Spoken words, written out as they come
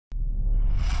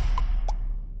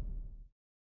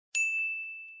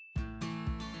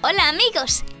Hola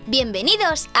amigos,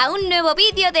 bienvenidos a un nuevo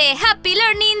vídeo de Happy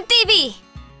Learning TV.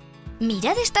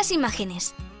 Mirad estas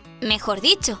imágenes. Mejor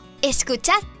dicho,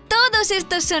 escuchad todos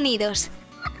estos sonidos.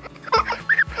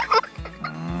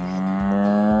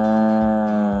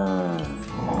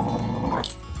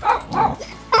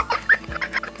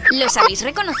 ¿Los habéis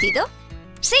reconocido?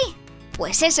 Sí,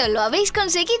 pues eso lo habéis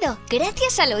conseguido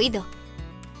gracias al oído.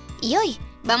 Y hoy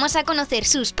vamos a conocer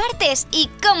sus partes y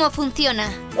cómo funciona.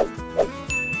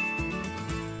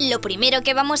 Lo primero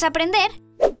que vamos a aprender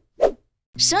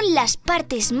son las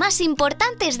partes más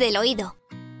importantes del oído.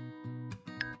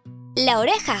 La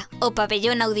oreja o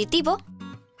pabellón auditivo,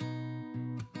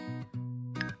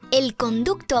 el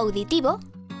conducto auditivo,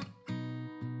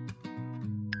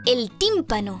 el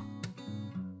tímpano,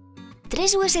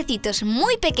 3 huesecitos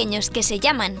muy pequeños que se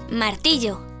llaman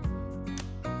martillo,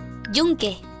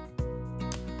 yunque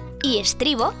y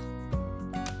estribo.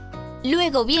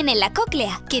 Luego viene la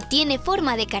cóclea, que tiene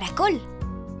forma de caracol.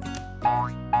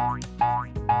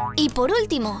 Y por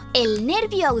último, el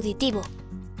nervio auditivo.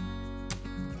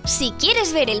 Si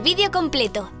quieres ver el vídeo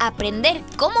completo, aprender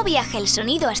cómo viaja el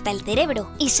sonido hasta el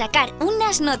cerebro y sacar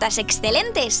unas notas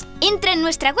excelentes, entra en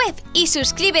nuestra web y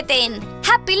suscríbete en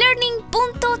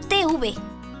happylearning.tv.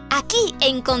 Aquí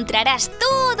encontrarás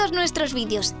todos nuestros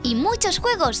vídeos y muchos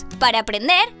juegos para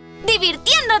aprender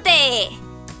divirtiéndote.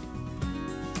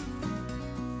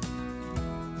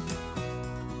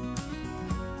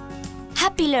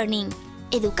 Happy Learning.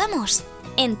 Educamos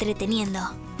entreteniendo.